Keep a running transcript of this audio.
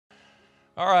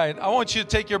All right, I want you to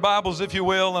take your Bibles, if you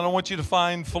will, and I want you to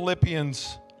find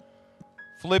Philippians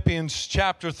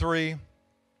chapter 3.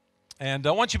 And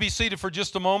I want you to be seated for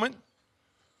just a moment.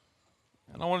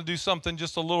 And I want to do something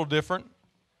just a little different.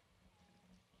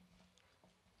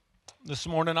 This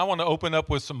morning, I want to open up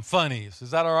with some funnies.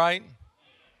 Is that all right?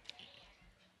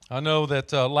 I know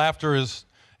that laughter is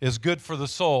good for the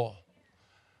soul.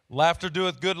 Laughter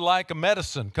doeth good like a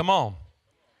medicine. Come on.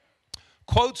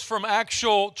 Quotes from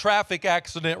actual traffic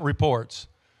accident reports.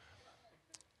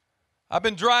 I've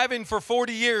been driving for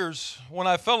 40 years when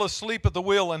I fell asleep at the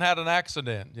wheel and had an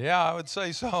accident. Yeah, I would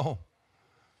say so.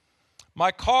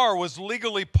 My car was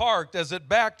legally parked as it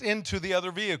backed into the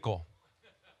other vehicle.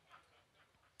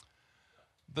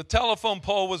 The telephone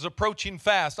pole was approaching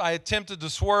fast. I attempted to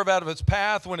swerve out of its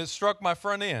path when it struck my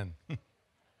front end.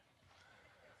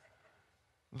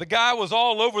 The guy was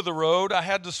all over the road. I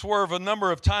had to swerve a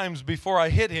number of times before I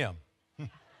hit him.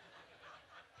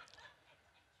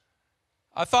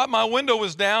 I thought my window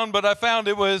was down, but I found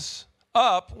it was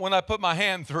up when I put my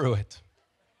hand through it.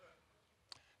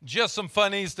 Just some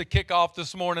funnies to kick off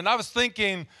this morning. I was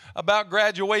thinking about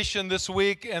graduation this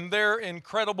week and their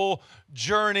incredible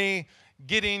journey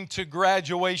getting to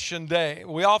graduation day.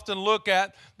 We often look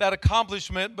at that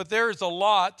accomplishment, but there is a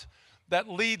lot that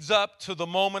leads up to the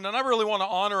moment. And I really want to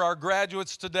honor our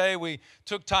graduates today. We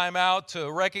took time out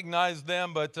to recognize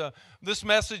them, but this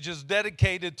message is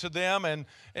dedicated to them, and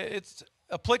it's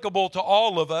applicable to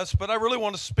all of us, but I really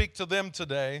want to speak to them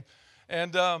today.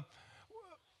 And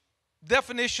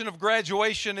definition of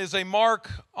graduation is a mark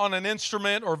on an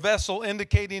instrument or vessel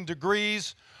indicating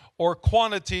degrees or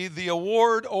quantity, the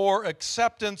award or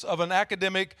acceptance of an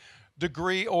academic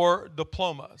degree or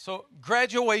diploma. So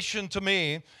graduation to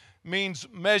me means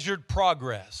measured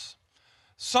progress,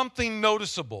 something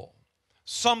noticeable,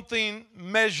 something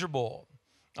measurable.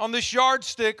 On this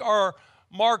yardstick are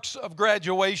marks of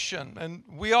graduation, and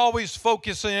we always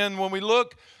focus in, when we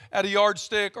look at a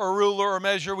yardstick or ruler or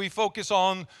measure, we focus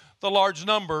on the large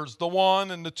numbers, the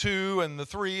 1 and the 2 and the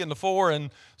 3 and the 4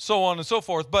 and so on and so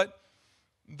forth. But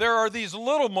there are these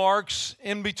little marks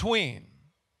in between,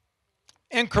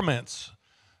 increments,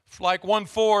 like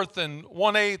 1/4 and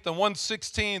 1/8 and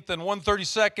 1/16 and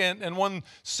 1/32 and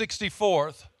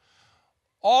 1/64.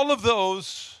 All of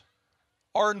those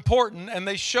are important, and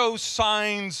they show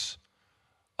signs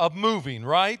of moving,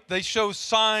 right? They show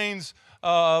signs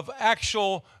of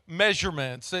actual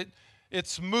measurements.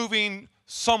 It's moving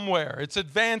somewhere. It's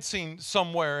advancing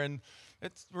somewhere. And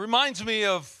it reminds me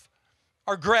of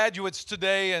our graduates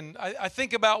today, and I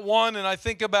think about one, and I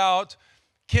think about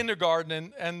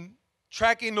kindergarten and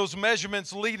tracking those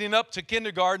measurements leading up to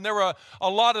kindergarten. There were a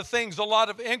lot of things, a lot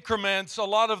of increments, a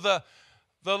lot of the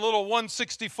little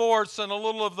 1/64ths and a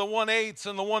little of the 1/8ths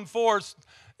and the 1/4ths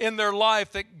in their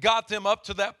life that got them up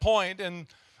to that point. And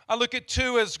I look at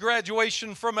 2 as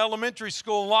graduation from elementary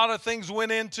school. A lot of things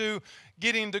went into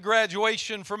getting to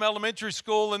graduation from elementary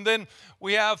school. And then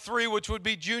we have 3, which would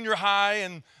be junior high,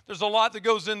 and there's a lot that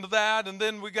goes into that. And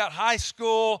then we got high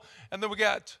school, and then we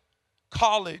got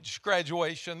college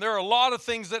graduation. There are a lot of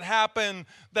things that happen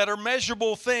that are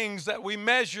measurable things that we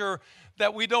measure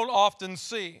that we don't often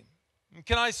see. And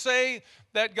can I say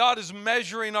that God is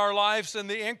measuring our lives and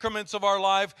the increments of our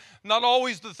life, not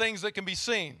always the things that can be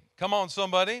seen. Come on,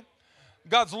 somebody.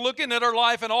 God's looking at our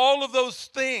life, and all of those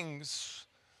things,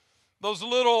 those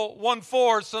little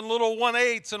 1/4ths and little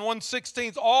 1/8ths and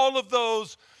 1/16ths, all of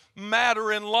those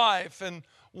matter in life. And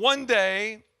one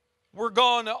day, we're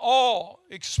going to all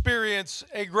experience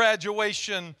a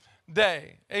graduation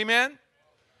day. Amen?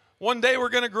 One day we're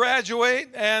going to graduate,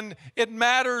 and it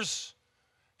matters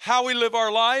how we live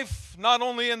our life, not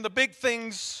only in the big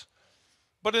things,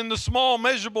 but in the small,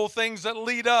 measurable things that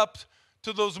lead up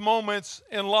to those moments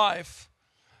in life.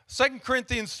 2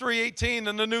 Corinthians 3:18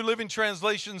 in the New Living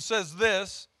Translation says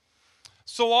this: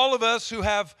 "So all of us who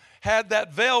have had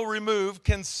that veil removed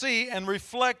can see and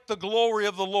reflect the glory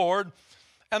of the Lord.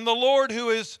 And the Lord, who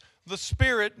is the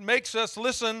Spirit, makes us,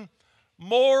 listen,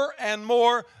 more and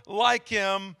more like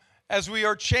Him as we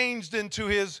are changed into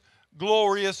His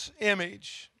glorious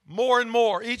image." More and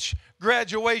more, each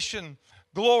graduation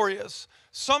glorious.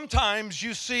 Sometimes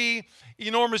you see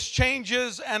enormous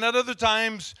changes, and at other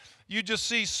times you just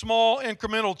see small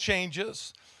incremental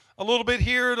changes. A little bit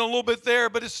here and a little bit there,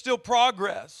 but it's still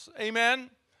progress.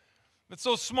 Amen? It's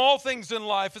those small things in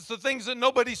life. It's the things that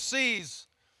nobody sees.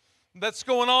 that's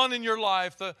going on in your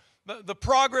life, the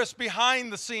progress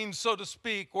behind the scenes, so to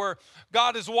speak, where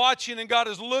God is watching and God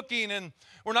is looking, and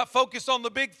we're not focused on the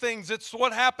big things. It's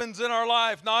what happens in our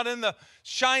life, not in the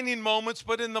shining moments,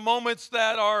 but in the moments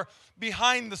that are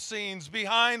behind the scenes,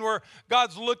 behind where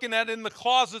God's looking at in the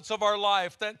closets of our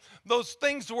life. That those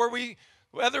things where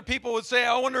other people would say,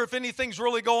 I wonder if anything's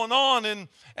really going on,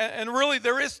 and really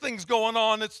there is things going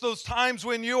on. It's those times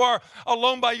when you are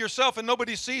alone by yourself and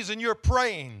nobody sees and you're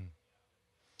praying.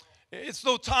 It's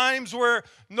those times where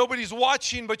nobody's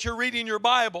watching but you're reading your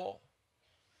Bible.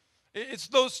 It's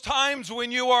those times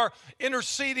when you are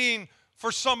interceding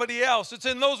for somebody else. It's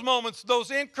in those moments, those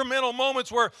incremental moments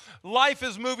where life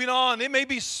is moving on. It may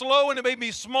be slow and it may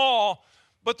be small,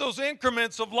 but those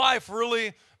increments of life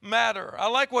really matter. I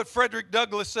like what Frederick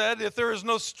Douglass said, if there is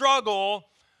no struggle,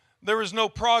 there is no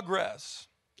progress.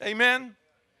 Amen?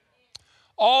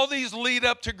 All these lead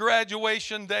up to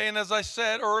graduation day, and as I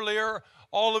said earlier,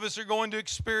 all of us are going to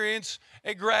experience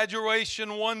a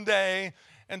graduation one day.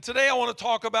 And today I want to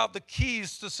talk about the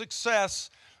keys to success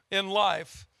in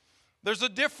life. There's a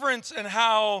difference in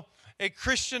how a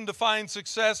Christian defines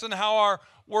success and how our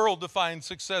world defines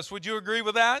success. Would you agree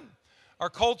with that? Our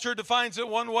culture defines it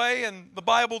one way and the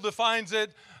Bible defines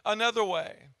it another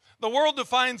way. The world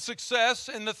defines success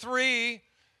in the three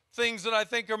things that I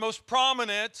think are most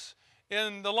prominent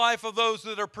in the life of those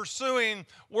that are pursuing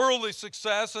worldly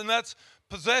success, and that's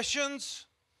possessions,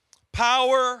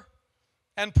 power,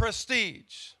 and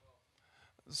prestige.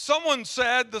 Someone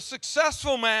said the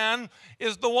successful man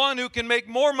is the one who can make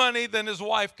more money than his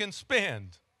wife can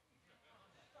spend.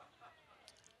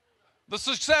 The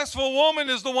successful woman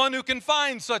is the one who can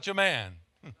find such a man.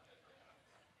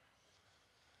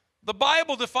 The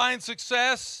Bible defines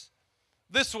success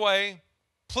this way: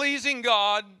 pleasing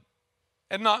God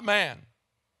and not man.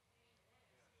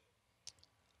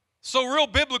 So real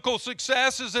biblical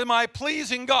success is, am I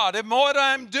pleasing God? Am what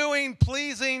I'm doing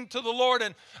pleasing to the Lord?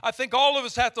 And I think all of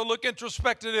us have to look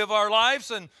introspective of our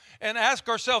lives and ask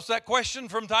ourselves that question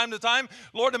from time to time.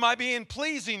 Lord, am I being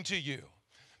pleasing to you?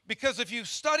 Because if you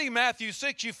study Matthew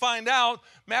 6, you find out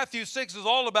Matthew 6 is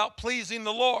all about pleasing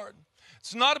the Lord.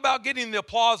 It's not about getting the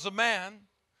applause of man.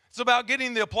 It's about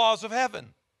getting the applause of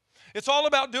heaven. It's all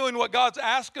about doing what God's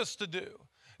asked us to do.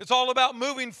 It's all about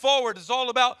moving forward. It's all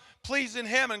about pleasing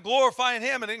Him and glorifying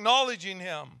Him and acknowledging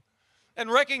Him and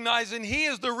recognizing He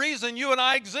is the reason you and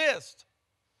I exist.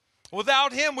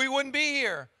 Without Him, we wouldn't be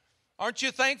here. Aren't you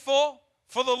thankful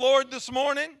for the Lord this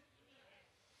morning?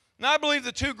 Now, I believe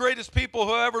the two greatest people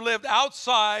who ever lived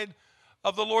outside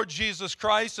of the Lord Jesus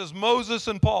Christ is Moses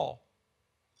and Paul.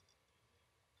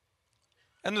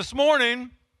 And this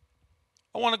morning,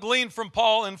 I want to glean from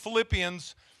Paul in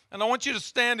Philippians. And I want you to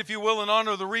stand, if you will, in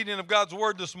honor of the reading of God's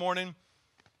Word this morning.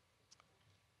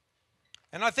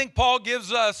 And I think Paul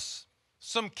gives us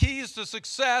some keys to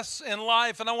success in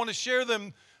life, and I want to share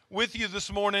them with you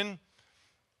this morning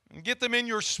and get them in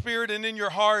your spirit and in your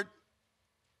heart.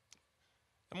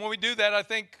 And when we do that, I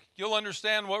think you'll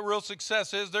understand what real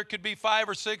success is. There could be 5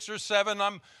 or 6 or 7.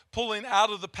 I'm pulling out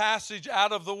of the passage,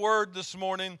 out of the Word this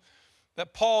morning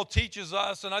that Paul teaches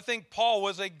us. And I think Paul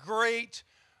was a great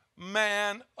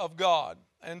man of God.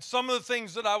 And some of the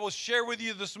things that I will share with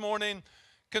you this morning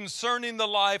concerning the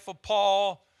life of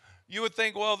Paul, you would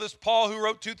think, well, this Paul who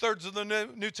wrote 2/3 of the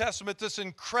New Testament, this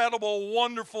incredible,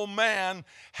 wonderful man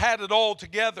had it all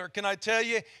together. Can I tell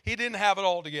you, he didn't have it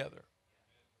all together.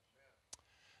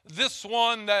 This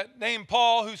one that named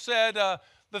Paul, who said,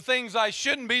 the things I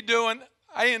shouldn't be doing,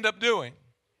 I end up doing.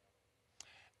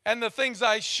 And the things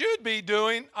I should be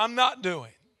doing, I'm not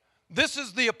doing. This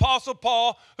is the Apostle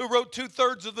Paul who wrote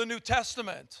 2/3 of the New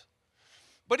Testament.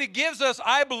 But he gives us,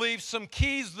 I believe, some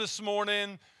keys this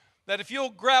morning that if you'll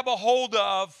grab a hold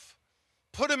of,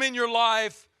 put them in your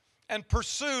life, and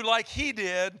pursue like he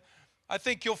did, I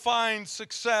think you'll find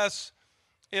success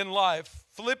in life.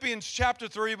 Philippians chapter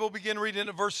 3, we'll begin reading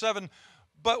at verse 7.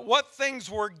 But what things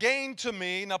were gained to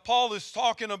me? Now, Paul is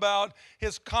talking about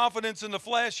his confidence in the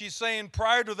flesh. He's saying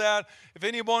prior to that, if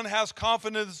anyone has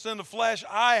confidence in the flesh,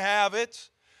 I have it.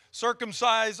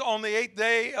 Circumcised on the 8th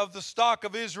day of the stock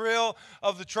of Israel,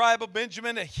 of the tribe of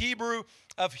Benjamin, a Hebrew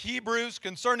of Hebrews,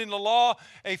 concerning the law,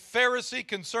 a Pharisee,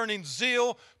 concerning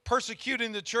zeal,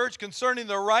 persecuting the church, concerning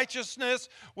the righteousness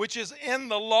which is in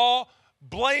the law,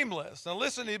 blameless. Now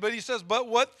listen, but he says, but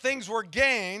what things were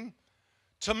gained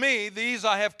to me, these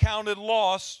I have counted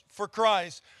loss for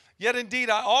Christ. Yet indeed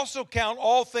I also count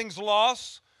all things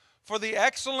loss for the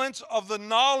excellence of the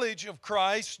knowledge of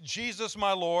Christ, Jesus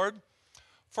my Lord,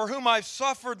 for whom I've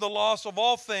suffered the loss of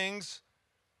all things,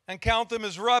 and count them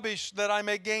as rubbish, that I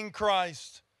may gain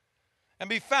Christ, and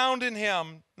be found in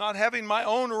him, not having my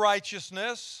own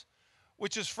righteousness,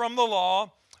 which is from the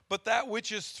law, but that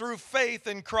which is through faith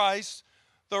in Christ,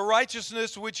 the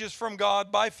righteousness which is from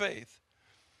God by faith,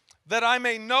 that I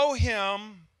may know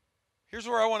him. Here's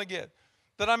where I want to get.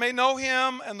 That I may know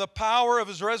him and the power of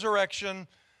his resurrection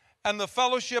and the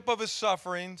fellowship of his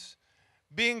sufferings,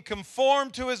 being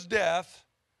conformed to his death,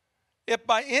 if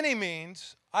by any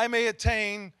means I may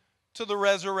attain to the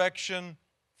resurrection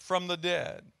from the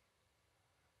dead.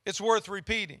 It's worth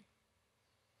repeating.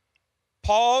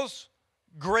 Paul's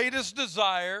greatest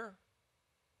desire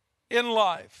in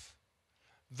life,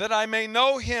 that I may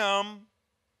know him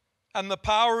and the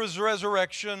power of his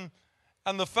resurrection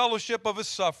and the fellowship of his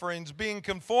sufferings, being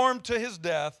conformed to his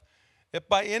death, if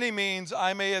by any means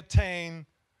I may attain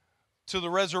to the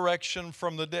resurrection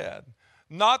from the dead.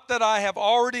 Not that I have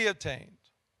already attained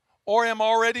or am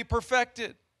already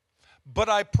perfected, but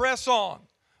I press on,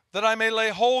 that I may lay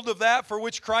hold of that for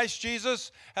which Christ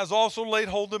Jesus has also laid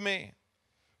hold of me.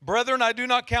 Brethren, I do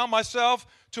not count myself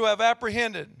to have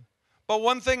apprehended, but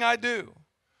one thing I do,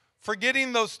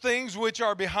 forgetting those things which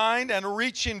are behind and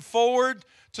reaching forward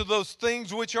to those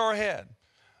things which are ahead.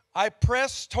 I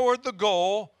press toward the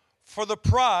goal for the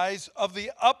prize of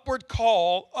the upward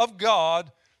call of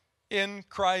God in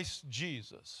Christ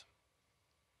Jesus.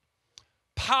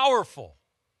 Powerful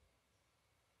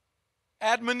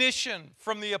admonition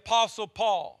from the Apostle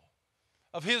Paul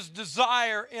of his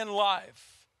desire in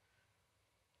life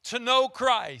to know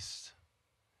Christ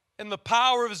in the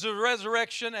power of his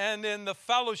resurrection and in the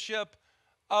fellowship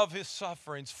of his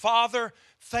sufferings. Father,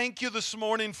 thank you this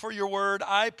morning for your word.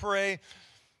 I pray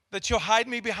that you'll hide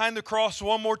me behind the cross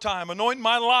one more time. Anoint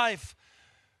my life.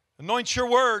 Anoint your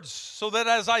words so that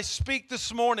as I speak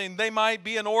this morning, they might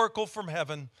be an oracle from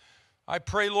heaven. I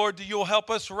pray, Lord, that you'll help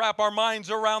us wrap our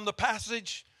minds around the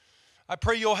passage. I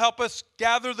pray you'll help us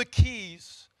gather the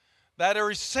keys that are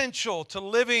essential to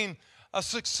living a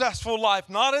successful life,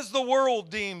 not as the world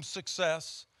deems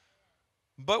success,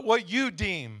 but what you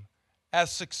deem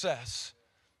as success.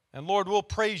 And Lord, we'll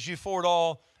praise you for it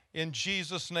all in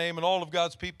Jesus' name. And all of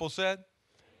God's people said,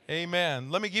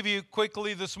 amen. Let me give you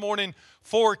quickly this morning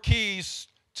 4 keys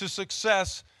to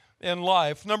success in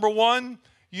life. Number 1,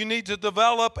 you need to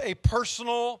develop a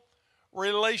personal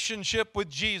relationship with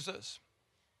Jesus.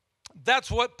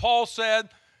 That's what Paul said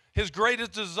his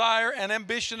greatest desire and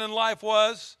ambition in life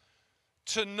was,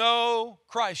 to know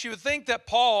Christ. You would think that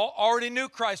Paul already knew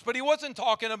Christ, but he wasn't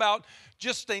talking about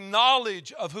just a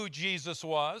knowledge of who Jesus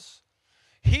was.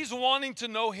 He's wanting to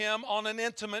know him on an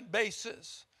intimate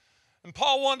basis. And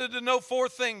Paul wanted to know 4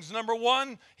 things. Number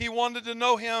 1, he wanted to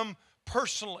know him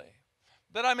personally.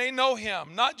 That I may know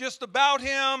him, not just about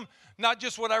him, not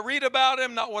just what I read about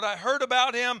him, not what I heard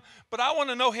about him, but I want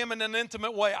to know him in an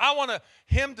intimate way. I want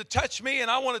him to touch me, and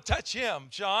I want to touch him,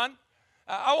 John.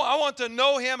 I want to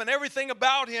know him and everything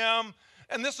about him.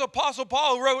 And this Apostle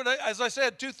Paul, who wrote, as I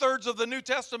said, 2/3 of the New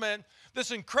Testament,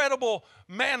 this incredible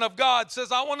man of God,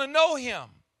 says, I want to know him.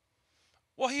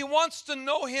 Well, he wants to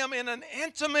know him in an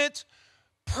intimate,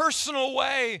 personal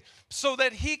way so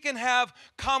that he can have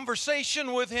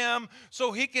conversation with him,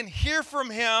 so he can hear from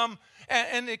him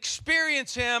and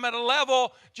experience him at a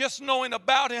level just knowing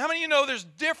about him. How many of you know there's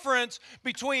difference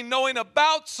between knowing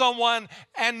about someone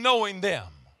and knowing them?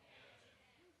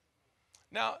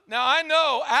 Now I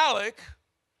know Alec.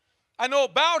 I know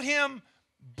about him,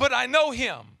 but I know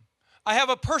him. I have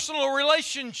a personal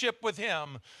relationship with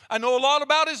him. I know a lot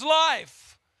about his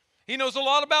life. He knows a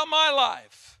lot about my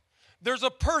life. There's a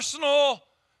personal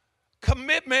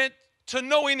commitment to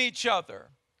knowing each other,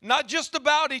 not just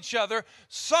about each other.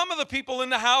 Some of the people in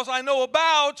the house I know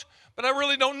about, but I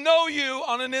really don't know you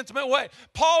on an intimate way.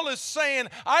 Paul is saying,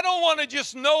 I don't want to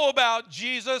just know about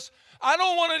Jesus. I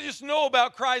don't want to just know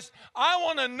about Christ. I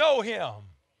want to know him.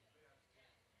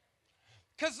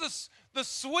 Because the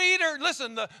sweeter,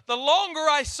 listen, the longer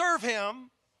I serve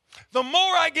him, the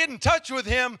more I get in touch with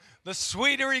him, the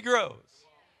sweeter he grows.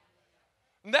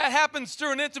 And that happens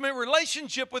through an intimate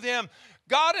relationship with him.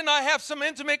 God and I have some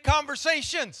intimate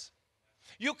conversations.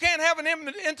 You can't have an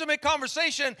intimate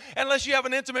conversation unless you have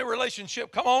an intimate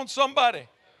relationship. Come on, somebody.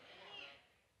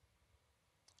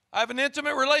 I have an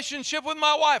intimate relationship with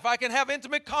my wife. I can have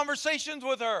intimate conversations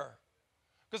with her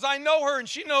because I know her and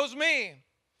she knows me.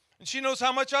 And she knows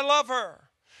how much I love her.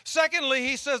 Secondly,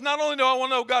 he says, not only do I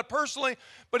want to know God personally,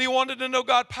 but he wanted to know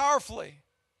God powerfully.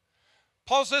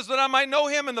 Paul says that I might know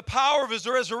him in the power of his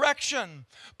resurrection.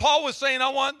 Paul was saying, I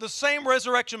want the same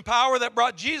resurrection power that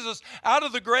brought Jesus out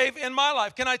of the grave in my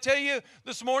life. Can I tell you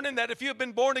this morning that if you have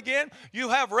been born again, you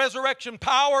have resurrection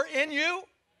power in you?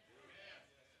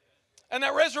 And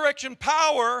that resurrection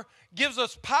power gives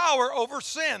us power over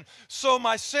sin. So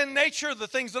my sin nature, the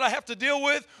things that I have to deal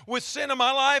with sin in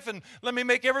my life, and let me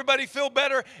make everybody feel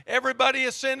better. Everybody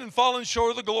has sinned and fallen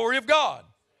short of the glory of God.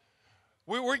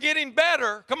 We're getting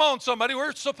better. Come on, somebody.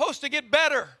 We're supposed to get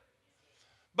better.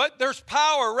 But there's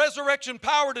power, resurrection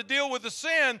power to deal with the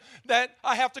sin that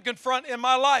I have to confront in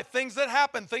my life. Things that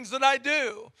happen, things that I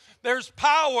do. There's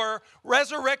power,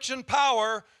 resurrection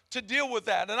power to deal with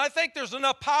that. And I think there's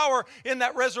enough power in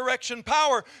that resurrection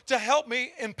power to help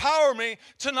me, empower me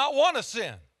to not want to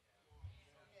sin.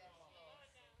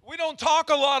 We don't talk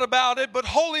a lot about it, but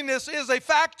holiness is a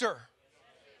factor.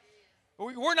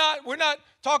 We're not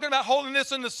talking about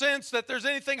holiness in the sense that there's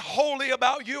anything holy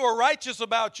about you or righteous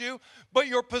about you, but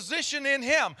your position in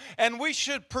Him. And we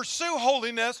should pursue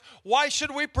holiness. Why should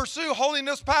we pursue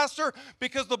holiness, Pastor?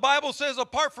 Because the Bible says,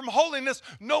 apart from holiness,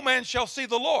 no man shall see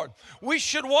the Lord. We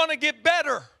should want to get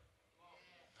better.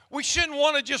 We shouldn't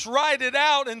want to just ride it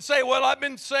out and say, well, I've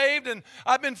been saved and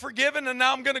I've been forgiven and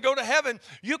now I'm going to go to heaven.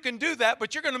 You can do that,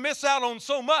 but you're going to miss out on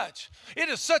so much. It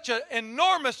is such an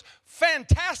enormous,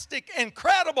 fantastic,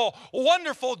 incredible,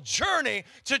 wonderful journey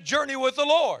to journey with the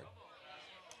Lord.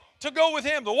 To go with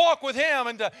Him, to walk with Him,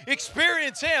 and to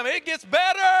experience Him. It gets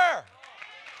better.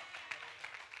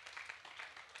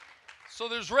 So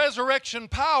there's resurrection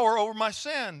power over my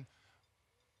sin.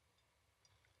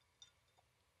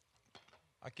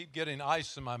 I keep getting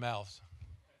ice in my mouth.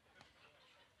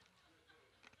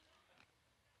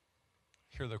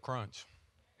 Hear the crunch.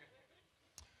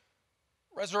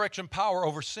 Resurrection power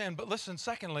over sin. But listen,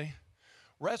 secondly,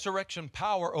 resurrection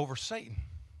power over Satan.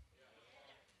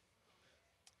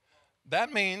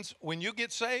 That means when you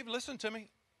get saved, listen to me,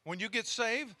 when you get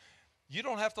saved, you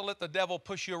don't have to let the devil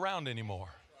push you around anymore.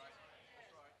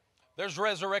 There's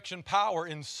resurrection power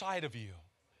inside of you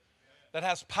that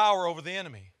has power over the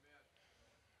enemy.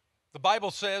 The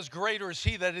Bible says, greater is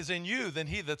He that is in you than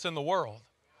he that's in the world.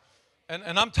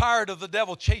 And I'm tired of the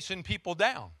devil chasing people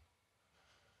down.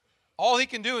 All he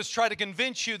can do is try to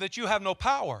convince you that you have no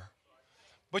power.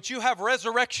 But you have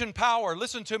resurrection power.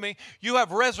 Listen to me. You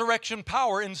have resurrection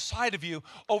power inside of you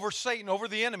over Satan, over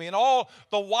the enemy, and all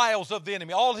the wiles of the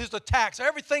enemy, all his attacks,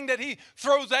 everything that he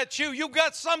throws at you, you've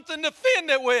got something to fend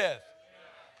it with.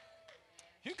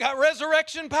 You've got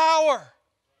resurrection power.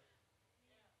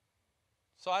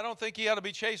 So I don't think he ought to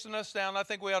be chasing us down. I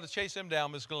think we ought to chase him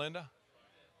down, Miss Glinda.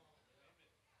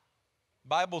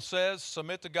 Bible says,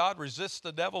 submit to God, resist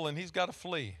the devil, and he's got to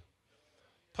flee.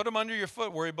 Put him under your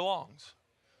foot where he belongs.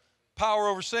 Power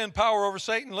over sin, power over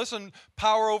Satan. Listen,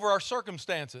 power over our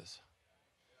circumstances.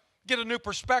 Get a new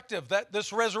perspective that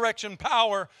this resurrection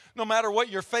power, no matter what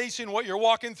you're facing, what you're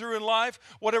walking through in life,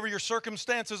 whatever your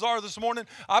circumstances are this morning,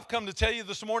 I've come to tell you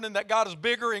this morning that God is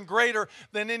bigger and greater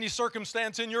than any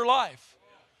circumstance in your life.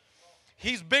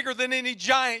 He's bigger than any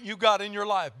giant you got in your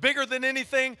life, bigger than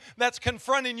anything that's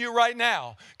confronting you right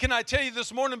now. Can I tell you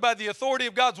this morning, by the authority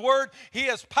of God's word, He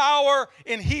has power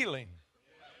in healing.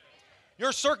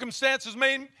 Your circumstances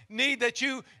may need that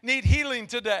you need healing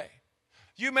today.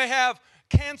 You may have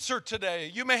cancer today.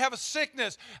 You may have a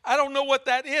sickness. I don't know what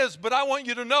that is, but I want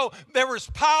you to know there is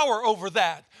power over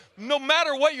that. No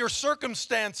matter what your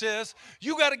circumstance is,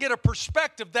 you got to get a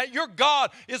perspective that your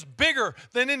God is bigger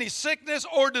than any sickness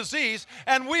or disease,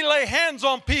 and we lay hands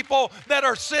on people that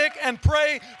are sick and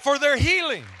pray for their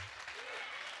healing.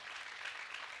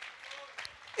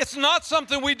 It's not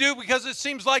something we do because it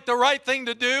seems like the right thing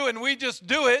to do and we just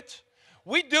do it.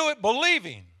 We do it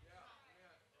believing.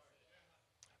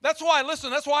 That's why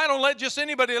I don't let just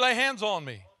anybody lay hands on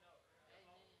me.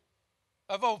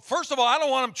 First of all, I don't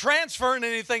want them transferring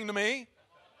anything to me.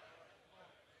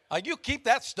 You keep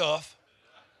that stuff.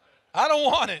 I don't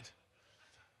want it.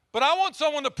 But I want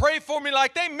someone to pray for me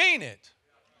like they mean it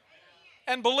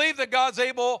and believe that God's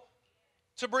able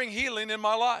to bring healing in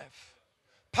my life.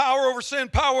 Power over sin,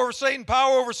 power over Satan,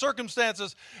 power over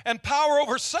circumstances, and power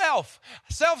over self.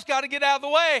 Self's got to get out of the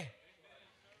way.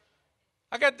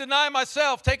 I got to deny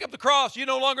myself, take up the cross. You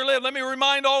no longer live. Let me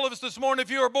remind all of us this morning,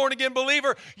 if you are a born-again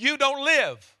believer, you don't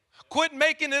live. Quit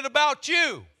making it about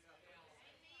you.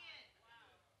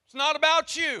 It's not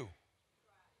about you.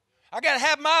 I got to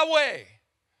have my way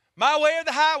or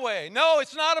the highway. No,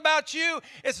 it's not about you.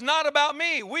 It's not about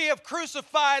me. We have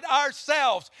crucified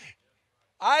ourselves.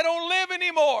 I don't live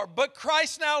anymore, but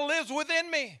Christ now lives within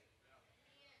me.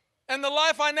 And the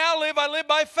life I now live, I live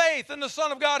by faith in the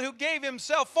Son of God who gave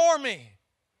Himself for me.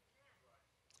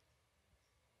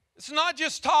 It's not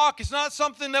just talk. It's not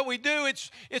something that we do.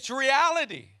 It's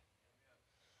reality.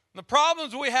 And the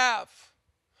problems we have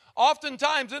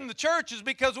oftentimes in the church is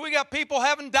because we got people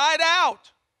haven't died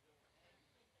out.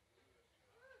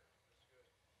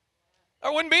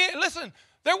 There wouldn't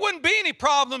be any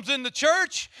problems in the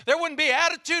church. There wouldn't be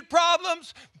attitude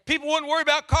problems. People wouldn't worry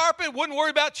about carpet, wouldn't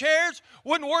worry about chairs,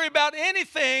 wouldn't worry about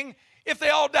anything if they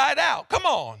all died out. Come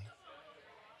on.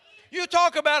 You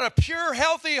talk about a pure,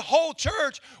 healthy, whole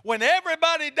church when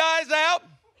everybody dies out.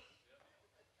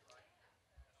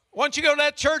 Why don't you go to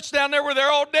that church down there where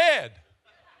they're all dead?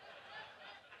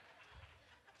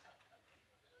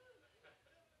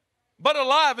 But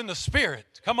alive in the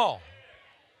Spirit. Come on.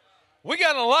 We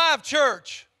got an alive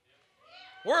church.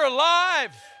 We're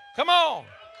alive. Come on.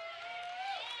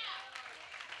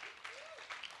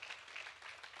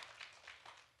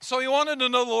 So he wanted to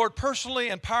know the Lord personally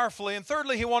and powerfully. And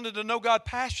thirdly, he wanted to know God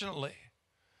passionately.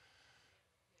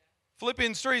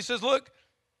 Philippians 3 says, look,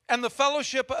 and the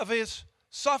fellowship of his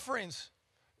sufferings.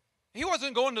 He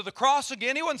wasn't going to the cross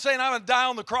again. He wasn't saying, I'm going to die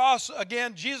on the cross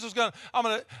again. I'm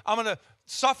going to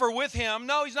suffer with him.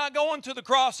 No, he's not going to the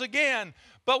cross again.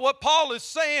 But what Paul is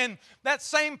saying, that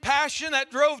same passion that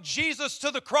drove Jesus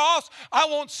to the cross, I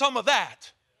want some of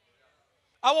that.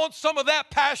 I want some of that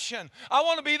passion. I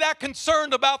want to be that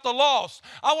concerned about the lost.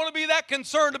 I want to be that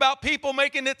concerned about people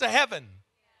making it to heaven.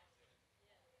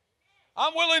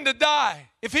 I'm willing to die.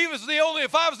 If I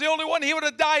was the only one, he would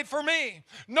have died for me.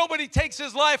 Nobody takes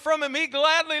his life from him. He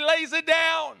gladly lays it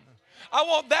down. I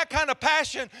want that kind of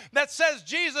passion that says,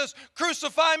 Jesus,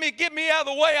 crucify me, get me out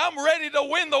of the way. I'm ready to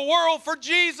win the world for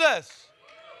Jesus.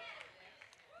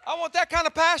 I want that kind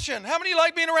of passion. How many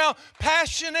like being around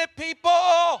passionate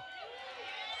people?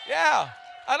 Yeah.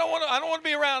 I don't want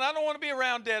to be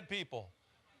around dead people.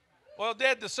 Well,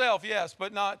 dead to self, yes,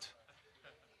 but not.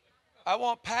 I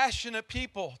want passionate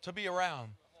people to be around.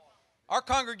 Our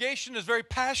congregation is very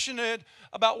passionate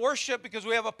about worship because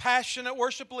we have a passionate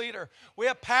worship leader. We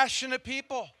have passionate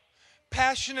people.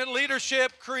 Passionate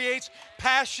leadership creates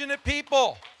passionate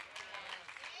people.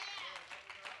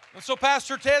 And so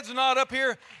Pastor Ted's not up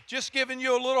here just giving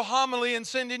you a little homily and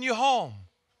sending you home.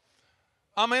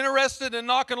 I'm interested in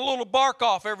knocking a little bark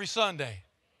off every Sunday.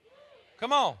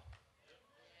 Come on.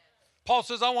 Paul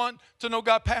says, I want to know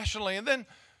God passionately. And then,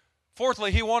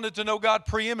 fourthly, he wanted to know God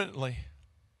preeminently.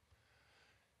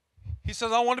 He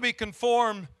says, I want to be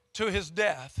conformed to his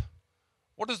death.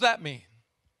 What does that mean?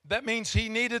 That means he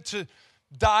needed to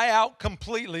die out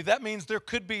completely. That means there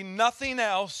could be nothing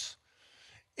else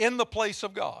in the place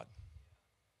of God.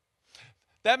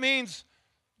 That means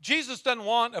Jesus doesn't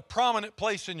want a prominent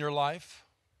place in your life.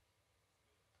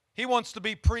 He wants to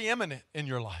be preeminent in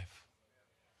your life.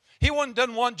 He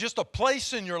doesn't want just a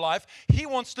place in your life. He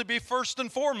wants to be first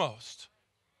and foremost.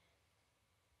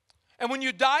 And when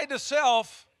you die to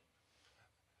self,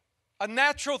 a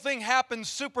natural thing happens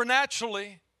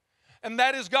supernaturally, and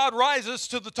that is God rises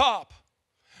to the top.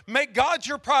 Make God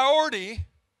your priority,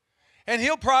 and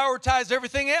he'll prioritize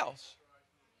everything else.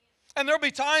 And there'll be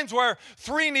times where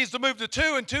 3 needs to move to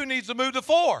 2 and 2 needs to move to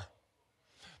 4.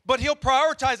 But he'll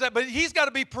prioritize that, but he's got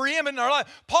to be preeminent in our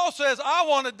life. Paul says, I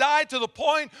want to die to the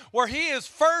point where he is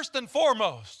first and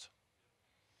foremost.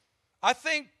 I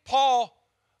think Paul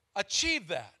achieved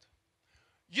that.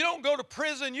 You don't go to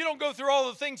prison, you don't go through all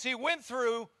the things he went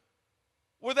through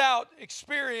without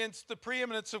experience the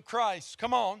preeminence of Christ.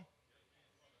 Come on.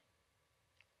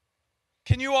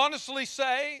 Can you honestly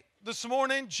say this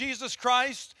morning, Jesus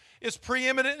Christ is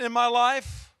preeminent in my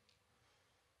life?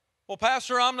 Well,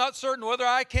 Pastor, I'm not certain whether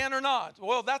I can or not.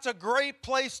 Well, that's a great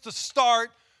place to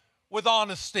start with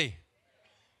honesty.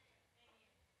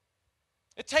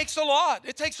 It takes a lot.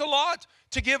 It takes a lot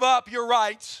to give up your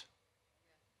rights.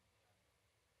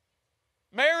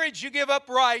 Marriage, you give up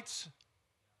rights.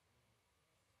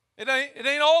 It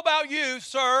ain't all about you,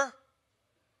 sir.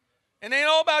 It ain't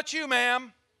all about you,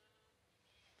 ma'am.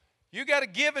 You got to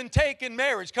give and take in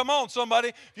marriage. Come on, somebody.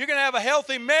 If you're going to have a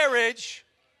healthy marriage,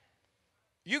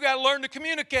 you got to learn to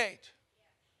communicate.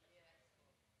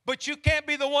 But you can't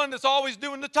be the one that's always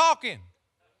doing the talking.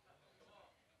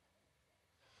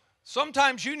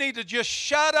 Sometimes you need to just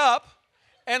shut up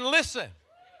and listen.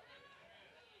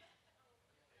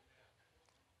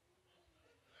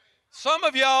 Some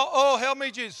of y'all, oh, help me,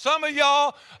 Jesus. Some of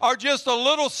y'all are just a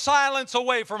little silence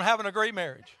away from having a great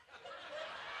marriage.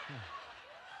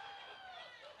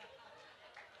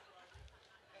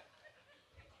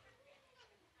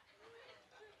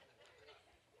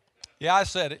 Yeah, I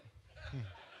said it.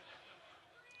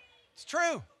 It's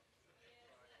true.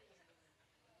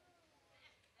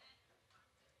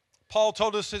 Paul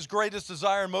told us his greatest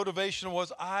desire and motivation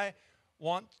was, I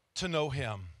want to know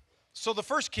him. So the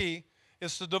first key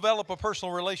is to develop a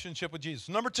personal relationship with Jesus.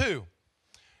 Number 2,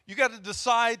 you got to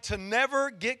decide to never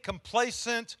get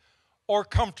complacent or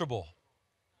comfortable.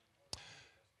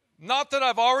 Not that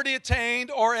I've already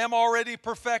attained or am already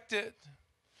perfected.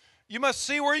 You must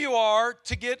see where you are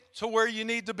to get to where you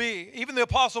need to be. Even the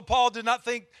Apostle Paul did not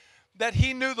think that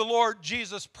he knew the Lord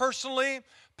Jesus personally,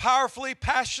 powerfully,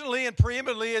 passionately, and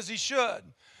preeminently as he should.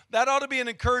 That ought to be an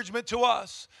encouragement to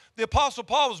us. The Apostle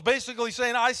Paul was basically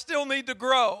saying, I still need to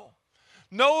grow.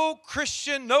 No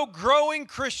Christian, no growing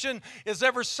Christian is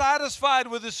ever satisfied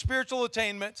with his spiritual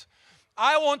attainment.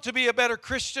 I want to be a better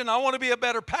Christian. I want to be a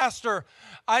better pastor.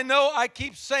 I know I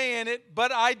keep saying it,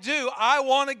 but I do. I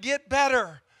want to get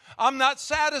better. I'm not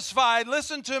satisfied.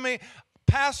 Listen to me.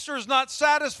 Pastor's not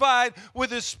satisfied with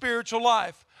his spiritual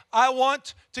life. I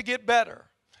want to get better.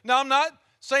 Now, I'm not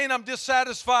saying I'm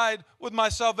dissatisfied with my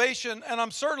salvation, and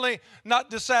I'm certainly not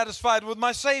dissatisfied with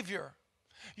my Savior.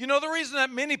 You know, the reason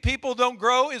that many people don't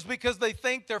grow is because they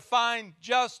think they're fine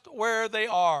just where they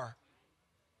are.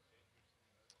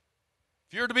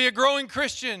 If you're to be a growing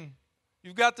Christian,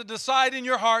 you've got to decide in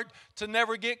your heart to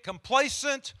never get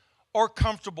complacent or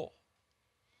comfortable.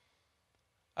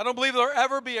 I don't believe there'll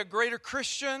ever be a greater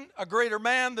Christian, a greater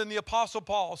man than the Apostle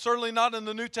Paul, certainly not in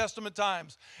the New Testament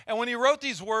times. And when he wrote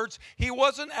these words, he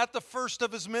wasn't at the first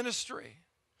of his ministry.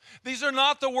 These are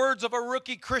not the words of a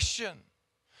rookie Christian.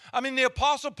 I mean, the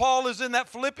Apostle Paul is in that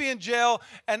Philippian jail,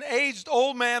 an aged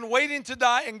old man waiting to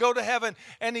die and go to heaven.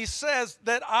 And he says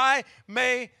that I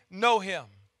may know him.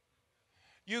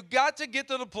 You got to get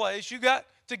to the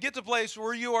place,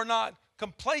 where you are not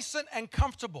complacent and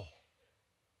comfortable.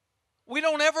 We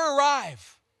don't ever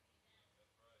arrive.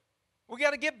 We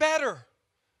got to get better.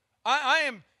 I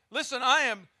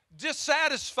am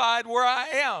dissatisfied where I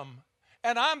am.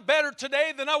 And I'm better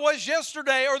today than I was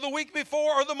yesterday or the week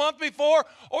before or the month before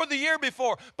or the year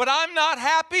before. But I'm not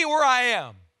happy where I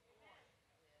am.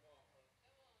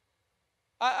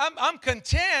 I'm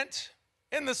content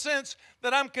in the sense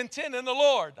that I'm content in the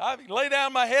Lord. I lay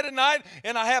down my head at night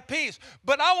and I have peace.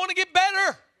 But I want to get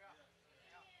better.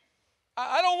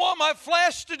 I don't want my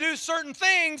flesh to do certain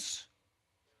things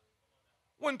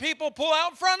when people pull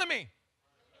out in front of me.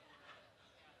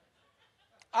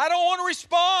 I don't want to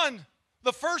respond.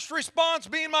 The first response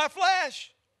being my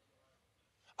flesh.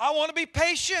 I want to be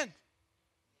patient.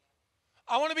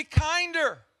 I want to be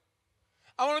kinder.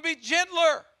 I want to be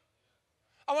gentler.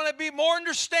 I want to be more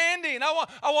understanding. I want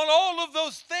all of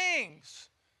those things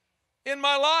in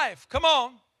my life. Come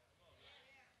on.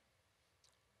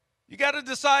 You got to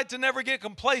decide to never get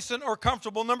complacent or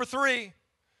comfortable. Number 3,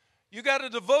 you got to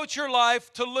devote your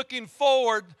life to looking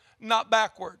forward, not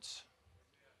backwards.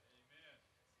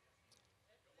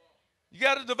 You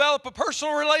got to develop a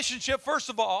personal relationship, first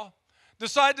of all.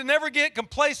 Decide to never get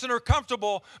complacent or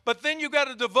comfortable, but then you got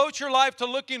to devote your life to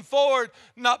looking forward,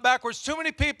 not backwards. Too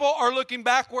many people are looking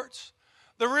backwards.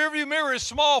 The rearview mirror is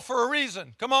small for a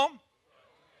reason. Come on.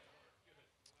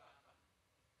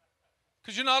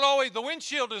 Because you're not always, the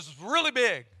windshield is really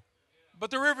big,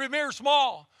 but the rearview mirror is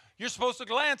small. You're supposed to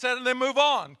glance at it and then move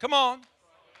on. Come on.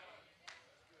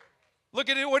 Look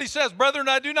at what he says. Brethren,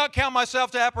 I do not count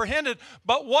myself to apprehended,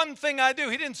 but one thing I do.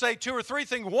 He didn't say 2 or 3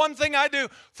 things. One thing I do,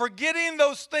 forgetting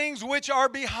those things which are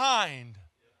behind.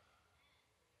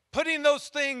 Putting those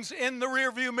things in the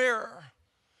rearview mirror.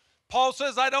 Paul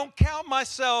says, I don't count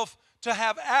myself to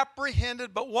have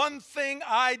apprehended, but one thing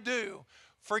I do,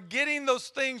 forgetting those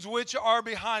things which are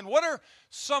behind. What are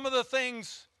some of the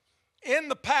things in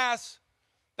the past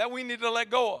that we need to let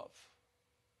go of?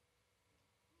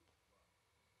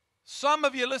 Some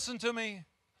of you, listen to me,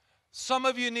 some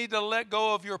of you need to let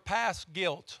go of your past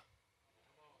guilt.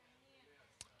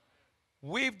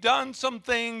 We've done some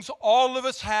things, all of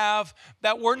us have,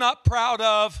 that we're not proud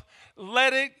of.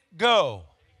 Let it go.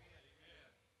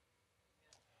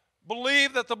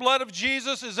 Believe that the blood of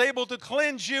Jesus is able to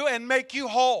cleanse you and make you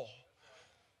whole.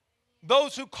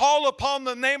 Those who call upon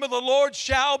the name of the Lord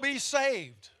shall be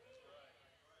saved.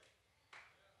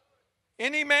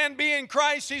 Any man be in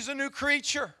Christ, he's a new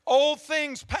creature. Old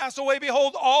things pass away.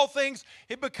 Behold, all things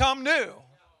have become new.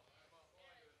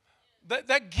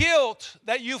 That guilt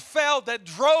that you felt that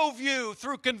drove you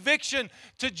through conviction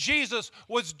to Jesus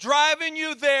was driving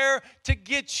you there to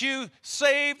get you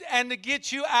saved and to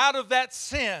get you out of that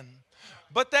sin.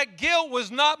 But that guilt was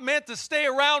not meant to stay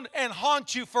around and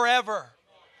haunt you forever.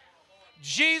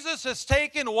 Jesus has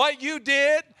taken what you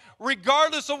did,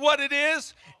 regardless of what it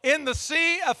is, in the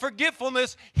sea of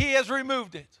forgetfulness, he has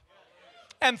removed it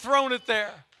and thrown it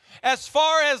there. As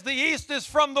far as the east is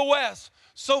from the west,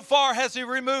 so far has he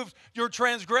removed your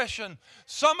transgression.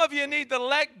 Some of you need to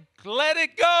let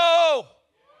it go.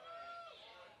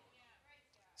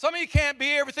 Some of you can't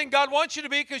be everything God wants you to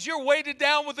be because you're weighted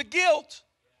down with the guilt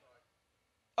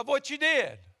of what you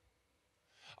did.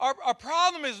 Our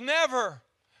problem is never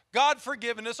God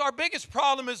forgiving us. Our biggest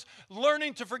problem is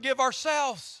learning to forgive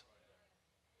ourselves.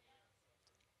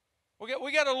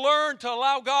 We got to learn to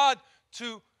allow God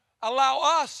to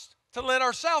allow us to let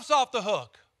ourselves off the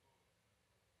hook.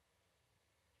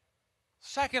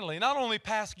 Secondly, not only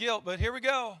past guilt, but here we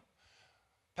go.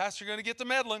 Pastor, you're going to get to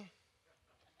meddling.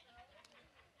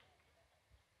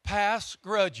 Past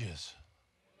grudges.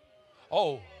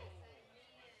 Oh,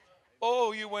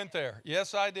 you went there.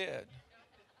 Yes, I did.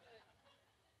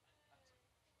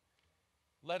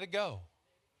 Let it go.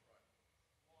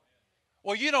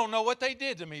 Well, you don't know what they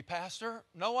did to me, Pastor.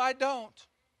 No, I don't.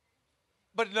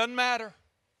 But it doesn't matter.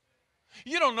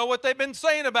 You don't know what they've been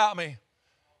saying about me.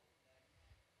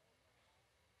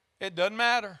 It doesn't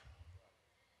matter.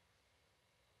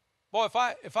 Boy,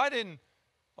 if I didn't,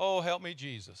 oh, help me,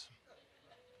 Jesus.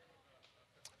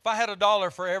 If I had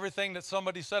 $1 for everything that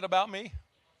somebody said about me,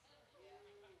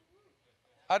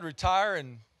 I'd retire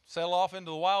and sail off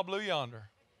into the wild blue yonder.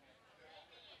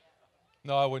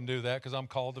 No, I wouldn't do that because I'm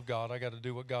called of God. I got to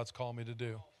do what God's called me to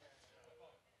do.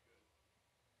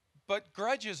 But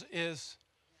grudges is,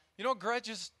 you know what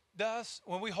grudges does?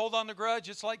 When we hold on to grudge,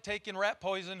 it's like taking rat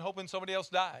poison hoping somebody else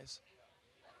dies.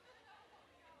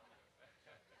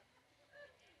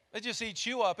 It just eats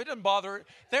you up. It doesn't bother.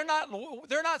 They're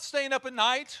not staying up at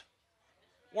night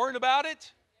worrying about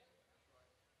it.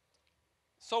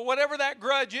 So whatever that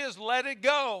grudge is, let it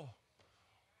go.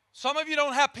 Some of you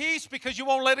don't have peace because you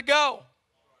won't let it go.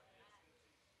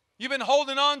 You've been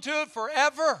holding on to it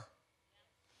forever.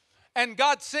 And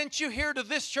God sent you here to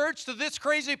this church, to this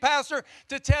crazy pastor,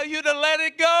 to tell you to let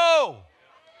it go.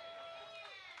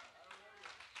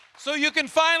 So you can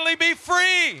finally be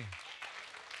free.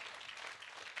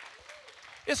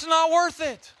 It's not worth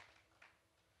it.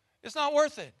 It's not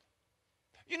worth it.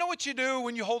 You know what you do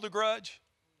when you hold a grudge?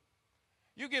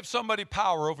 You give somebody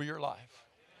power over your life.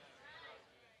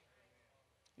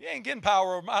 You ain't getting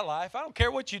power over my life. I don't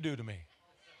care what you do to me.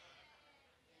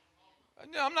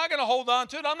 I'm not going to hold on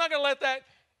to it. I'm not going to let that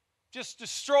just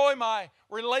destroy my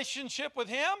relationship with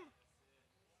Him.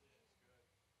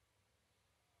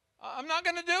 I'm not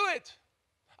going to do it.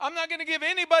 I'm not going to give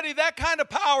anybody that kind of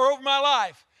power over my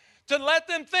life to let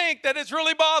them think that it's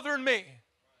really bothering me.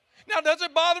 Now, does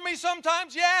it bother me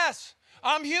sometimes? Yes.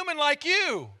 I'm human like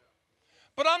you.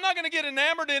 But I'm not going to get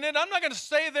enamored in it. I'm not going to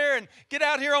stay there and get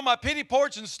out here on my pity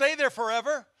porch and stay there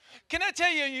forever. Can I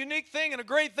tell you a unique thing and a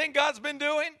great thing God's been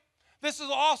doing? This is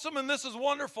awesome and this is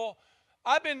wonderful.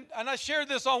 And I shared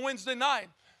this on Wednesday night.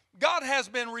 God has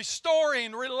been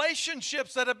restoring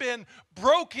relationships that have been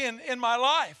broken in my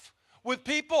life with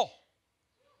people.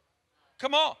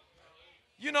 Come on.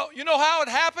 You know how it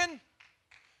happened?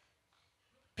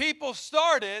 People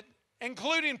started,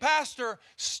 including pastor,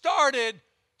 started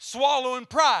swallowing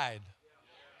pride.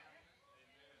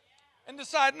 And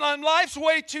deciding life's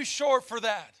way too short for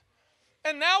that.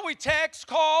 And now we text,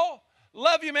 call,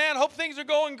 love you, man, hope things are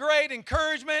going great,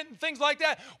 encouragement and things like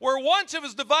that. Where once it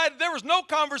was divided, there was no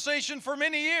conversation for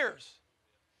many years.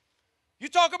 You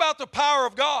talk about the power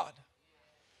of God.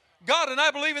 God, and I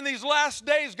believe in these last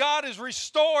days, God is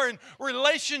restoring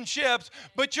relationships,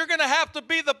 but you're going to have to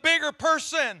be the bigger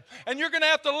person, and you're going to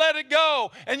have to let it go,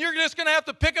 and you're just going to have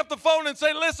to pick up the phone and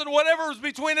say, listen, whatever was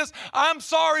between us, I'm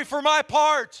sorry for my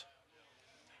part.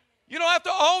 You don't have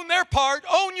to own their part,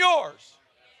 own yours.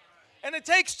 And it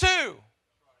takes two.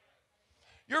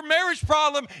 Your marriage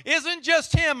problem isn't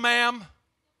just him, ma'am.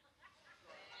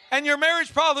 And your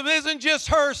marriage problem isn't just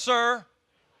her, sir.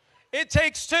 It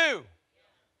takes two.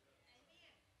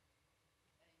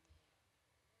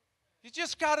 You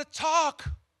just got to talk.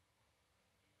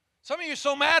 Some of you are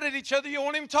so mad at each other you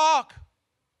won't even talk.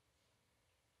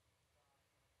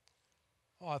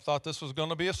 Oh, I thought this was going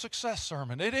to be a success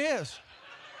sermon. It is.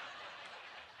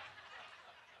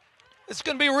 It's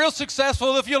going to be real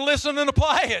successful if you listen and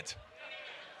apply it.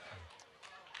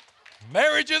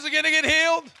 Marriages are going to get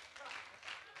healed.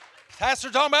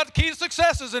 Pastor talking about the key to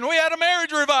successes, and we had a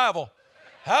marriage revival.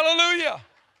 Hallelujah.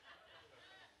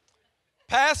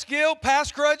 Past guilt,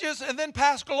 past grudges, and then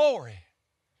past glory.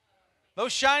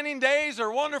 Those shining days are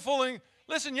wonderful. And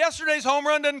listen, yesterday's home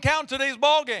run doesn't count in today's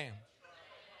ball game.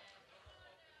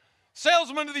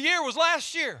 Salesman of the year was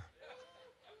last year.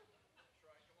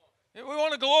 We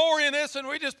want to glory in this, and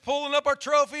we're just pulling up our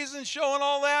trophies and showing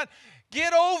all that.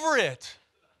 Get over it.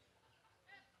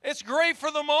 It's great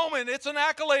for the moment. It's an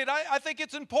accolade. I think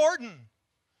it's important.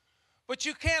 But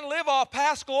you can't live off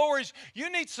past glories. You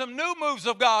need some new moves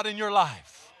of God in your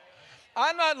life.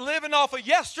 I'm not living off of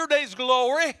yesterday's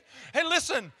glory. Hey,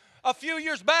 listen, A few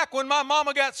years back when my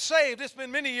mama got saved, it's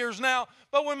been many years now,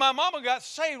 but when my mama got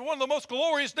saved, one of the most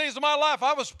glorious days of my life,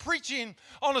 I was preaching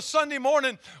on a Sunday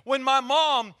morning when my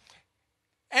mom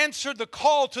answered the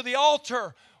call to the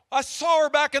altar. I saw her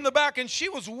back in the back, and she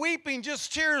was weeping,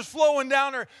 just tears flowing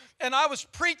down her. And I was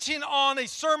preaching on a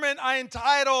sermon I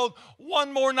entitled,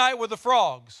 One More Night with the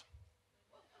Frogs.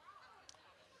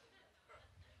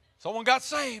 Someone got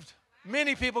saved.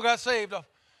 Many people got saved.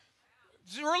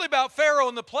 It's really about Pharaoh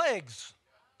and the plagues.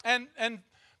 And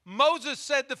Moses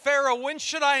said to Pharaoh, when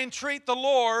should I entreat the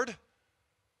Lord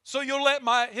so you'll let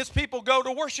his people go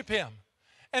to worship him?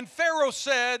 And Pharaoh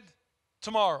said,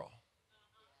 tomorrow.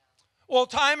 Well,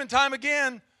 time and time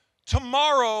again,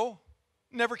 tomorrow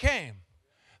never came.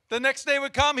 The next day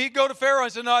would come, he'd go to Pharaoh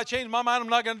and say, no, I changed my mind, I'm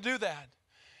not going to do that.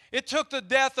 It took the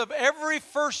death of every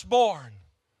firstborn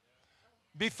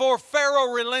before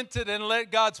Pharaoh relented and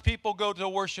let God's people go to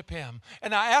worship him.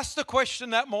 And I asked the question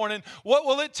that morning, what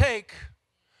will it take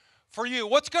for you?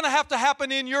 What's going to have to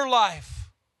happen in your life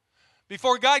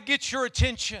before God gets your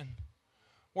attention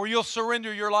where you'll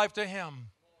surrender your life to him?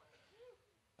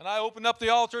 And I opened up the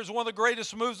altar as one of the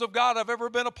greatest moves of God I've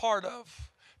ever been a part of.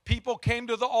 People came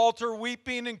to the altar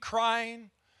weeping and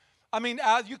crying. I mean,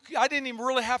 I didn't even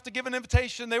really have to give an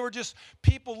invitation. They were just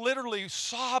people literally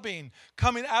sobbing,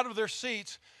 coming out of their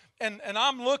seats. And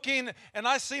I'm looking, and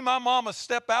I see my mama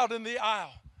step out in the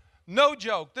aisle. No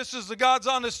joke. This is the God's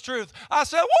honest truth. I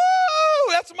said,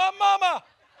 woo, that's my mama.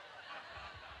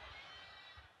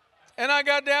 And I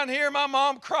got down here, my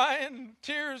mom crying,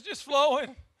 tears just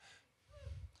flowing.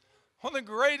 One of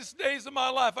the greatest days of my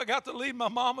life, I got to lead my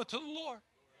mama to the Lord.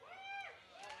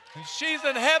 And she's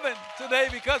in heaven today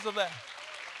because of that.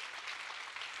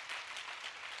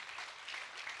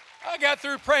 I got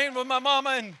through praying with my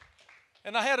mama,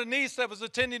 and I had a niece that was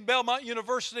attending Belmont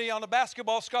University on a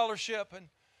basketball scholarship, and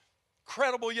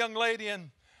incredible young lady. And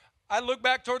I looked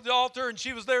back toward the altar, and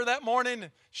she was there that morning.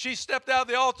 And she stepped out of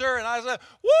the altar, and I said,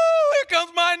 woo, here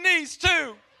comes my niece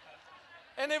too.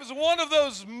 And it was one of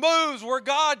those moves where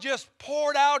God just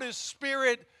poured out his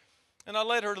Spirit, and I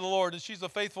led her to the Lord. And she's a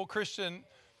faithful Christian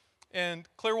in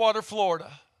Clearwater, Florida,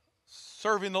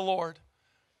 serving the Lord.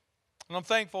 And I'm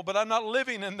thankful, but I'm not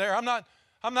living in there. I'm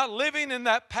not living in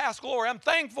that past glory. I'm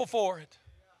thankful for it.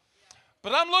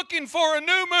 But I'm looking for a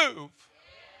new move.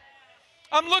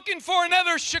 I'm looking for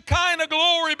another Shekinah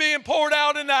glory being poured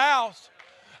out in the house.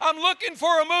 I'm looking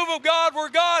for a move of God where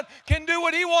God can do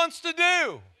what he wants to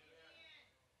do.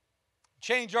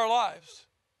 Change our lives.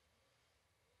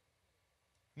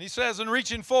 And he says, in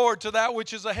reaching forward to that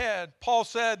which is ahead, Paul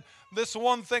said, this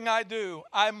one thing I do,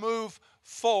 I move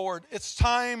forward. It's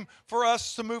time for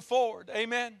us to move forward.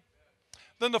 Amen.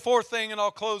 Then the fourth thing, and I'll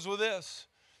close with this.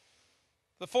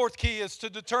 The fourth key is to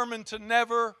determine to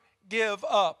never give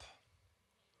up.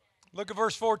 Look at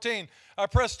verse 14. I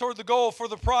press toward the goal for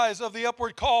the prize of the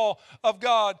upward call of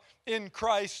God in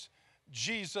Christ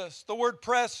Jesus. The word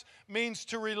press means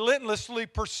to relentlessly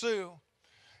pursue.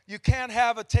 You can't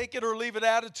have a take it or leave it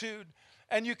attitude,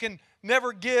 and you can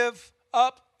never give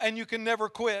up, and you can never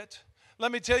quit.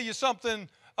 Let me tell you something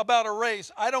about a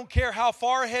race. I don't care how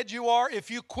far ahead you are. If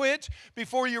you quit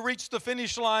before you reach the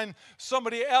finish line,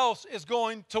 somebody else is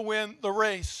going to win the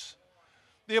race.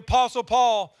 The Apostle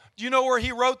Paul, do you know where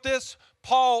he wrote this?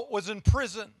 Paul was in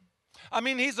prison. I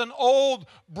mean, he's an old,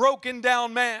 broken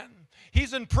down man.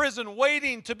 He's in prison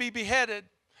waiting to be beheaded.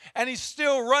 And he's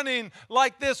still running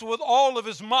like this with all of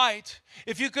his might.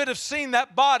 If you could have seen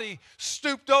that body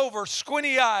stooped over,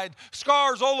 squinty-eyed,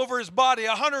 scars all over his body,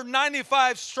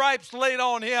 195 stripes laid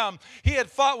on him. He had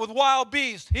fought with wild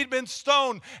beasts. He'd been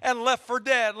stoned and left for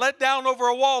dead, let down over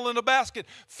a wall in a basket,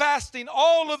 fasting,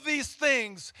 all of these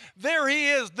things. There he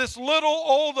is, this little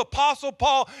old Apostle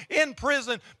Paul in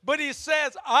prison. But he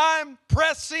says, I'm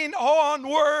pressing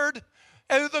onward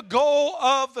to the goal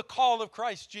of the call of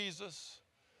Christ Jesus.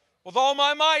 With all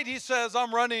my might, he says,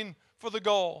 I'm running for the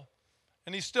goal.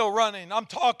 And he's still running. I'm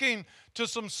talking to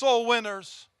some soul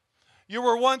winners. You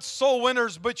were once soul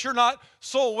winners, but you're not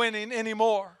soul winning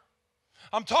anymore.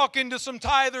 I'm talking to some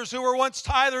tithers who were once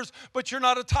tithers, but you're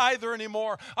not a tither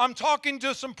anymore. I'm talking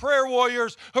to some prayer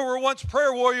warriors who were once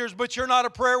prayer warriors, but you're not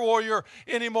a prayer warrior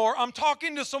anymore. I'm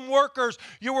talking to some workers.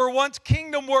 You were once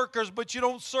kingdom workers, but you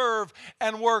don't serve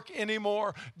and work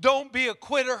anymore. Don't be a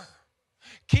quitter.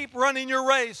 Keep running your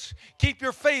race. Keep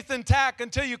your faith intact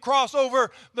until you cross over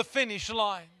the finish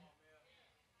line.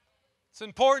 It's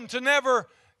important to never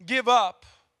give up.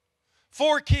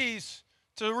 4 keys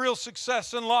to real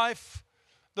success in life.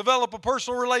 Develop a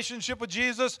personal relationship with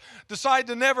Jesus. Decide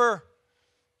to never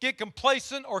get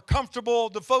complacent or comfortable.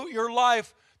 Devote your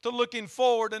life to looking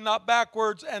forward and not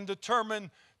backwards, and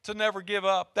determine to never give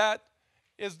up. That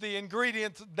is the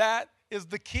ingredient. That is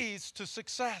the keys to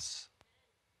success.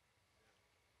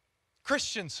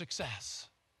 Christian success.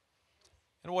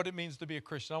 And what it means to be a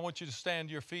Christian. I want you to stand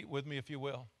to your feet with me, if you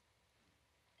will.